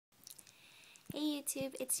Hey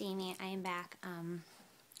YouTube, it's Jamie. I am back.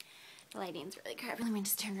 The lighting's really crappy. Let me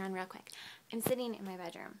just turn around real quick. I'm sitting in my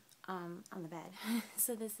bedroom, on the bed.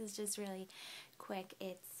 So this is just really quick.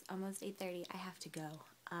 It's almost 8:30. I have to go.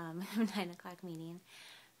 9 o'clock meeting.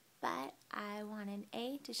 But I wanted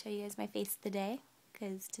to show you guys my face of the day,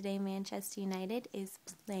 because today Manchester United is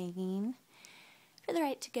playing for the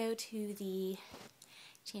right to go to the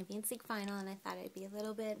Champions League final, and I thought I'd be a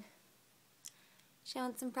little bit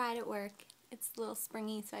showing some pride at work. It's a little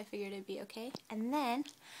springy, so I figured it'd be okay. And then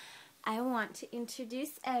I want to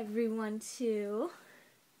introduce everyone to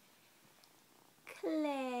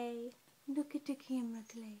Clay. Look at the camera,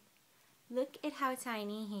 Clay. Look at how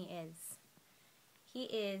tiny he is. He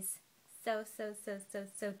is so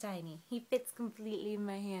tiny. He fits completely in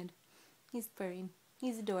my hand. He's purring.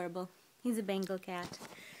 He's adorable. He's a Bengal cat.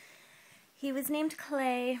 He was named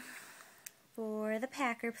Clay for the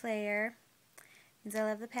Packer player, because I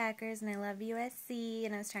love the Packers and I love USC,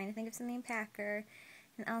 and I was trying to think of something Packer.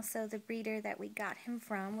 And also the breeder that we got him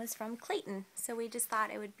from was from Clayton, so we just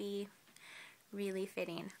thought it would be really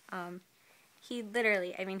fitting. He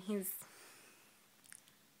literally, I mean, he's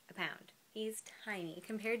a pound. He's tiny.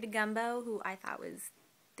 Compared to Gumbo, who I thought was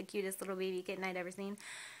the cutest little baby kitten I'd ever seen,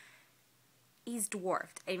 he's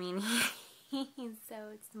dwarfed. I mean, he's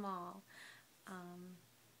so small.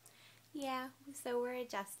 Yeah, so we're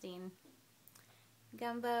adjusting.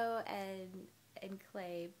 Gumbo and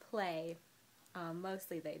Clay play.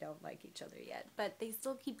 Mostly they don't like each other yet, but they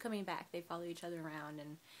still keep coming back. They follow each other around,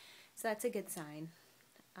 and so that's a good sign.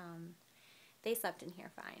 They slept in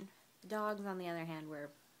here fine. The dogs, on the other hand, we're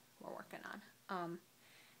working on.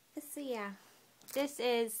 So yeah, this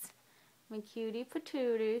is my cutie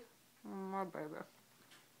patootie, my baby,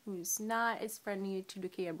 who's not as friendly to the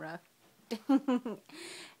camera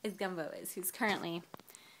as Gumbo is, who's currently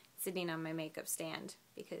sitting on my makeup stand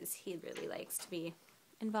because he really likes to be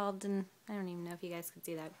involved in, I don't even know if you guys could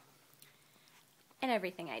see that, in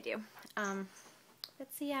everything I do. But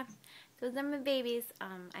so yeah, those are my babies.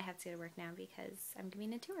 I have to go to work now because I'm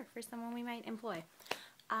giving a tour for someone we might employ.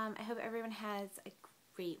 I hope everyone has a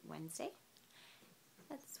great Wednesday.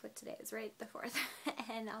 That's what today is, right? The 4th.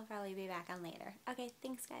 And I'll probably be back on later. Okay,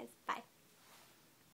 thanks guys. Bye.